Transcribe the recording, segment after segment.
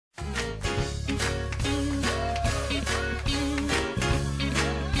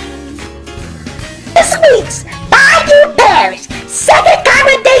week's Bayou Parish Second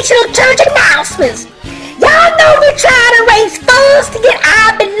Congregational Church announcements. Y'all know we're trying to raise funds to get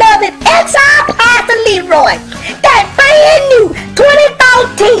our beloved Exile Pastor Leroy that brand new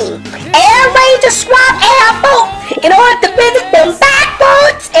 2014 Air Ranger Swamp Airboat in order to visit them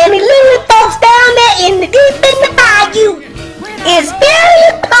backwards and illiterate folks down there in the deep in the bayou. It's very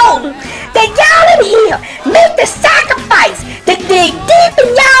important that y'all in here make the sacrifice to dig deep in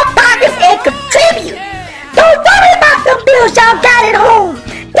y'all pockets and contribute. Don't worry about them bills y'all got at home.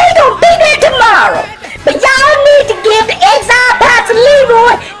 They gonna be there tomorrow. But y'all need to give the Exile Pastor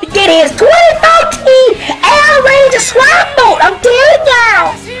Leroy to get his 2014 Air Ranger Swamp Boat. I'm telling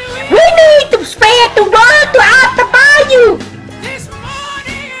y'all. We need to spread the word throughout the bayou.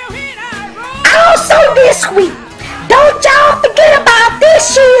 Also this week, don't y'all forget about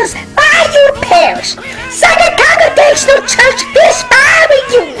this year's Bayou Parish Second Congregational Church Fish Fry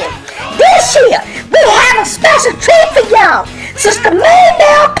Reunion. This year, we have a special treat for y'all. Sister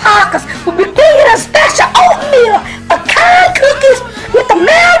Maybelle Parkers will be bringing a special oatmeal pecan cookies with the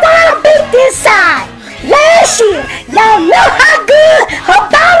marijuana baked inside. Last year, y'all know how good her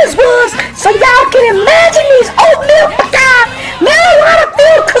dollars was, so y'all can imagine these oatmeal pecan marijuana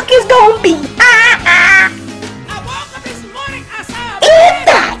filled cookies gonna be. In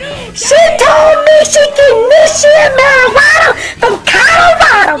fact, she told me she getting this year marijuana from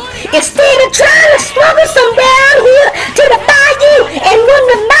Colorado instead of trying to smuggle some down here to the bayou and one of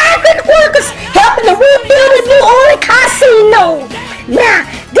the migrant workers helping to rebuild a New Orleans casino. Now,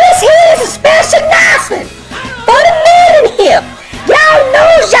 this here is a special announcement for the men in here. Y'all know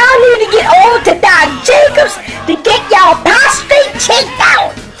y'all need to get over to Doc Jacobs to get y'all prostate checked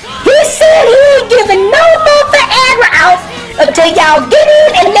out. He said he ain't giving no more Viagra out until y'all get in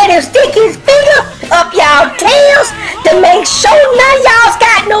and let him stick his finger up y'all tails to make sure none of y'all's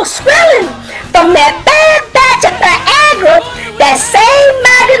got no swelling from that bad batch of Viagra that same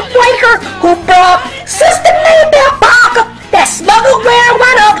maggot waker who brought Sister Maybelle Parker that smuggled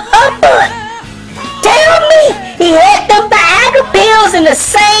marijuana up her butt. Tell me he had them Viagra pills in the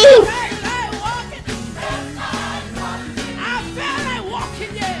same.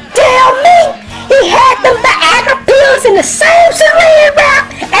 Tell me he had them Viagra pills in the same saline wrap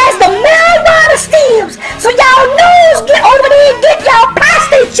as the marijuana stems. So y'all knows get over there and get y'all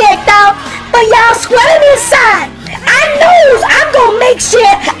prostate checked out for y'all swelling inside. I knows I'm gonna make sure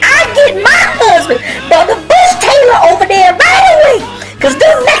I get my husband, Brother Bush Taylor, over there right away. Cause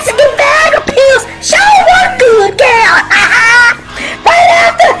them Mexican Viagra pills sure work good, girl. Right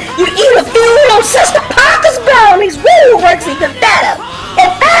after you eat a few of those Sister Parker's brownies, woo, works even better. And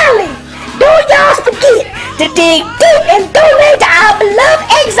finally, don't y'all forget to dig deep and donate to our beloved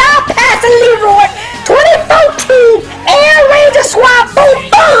Exile Pastor Leroy 2014 Air Ranger Swamp Boat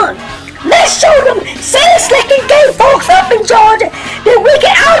Fund. Let's show them silly, slick, and gay folks up in Georgia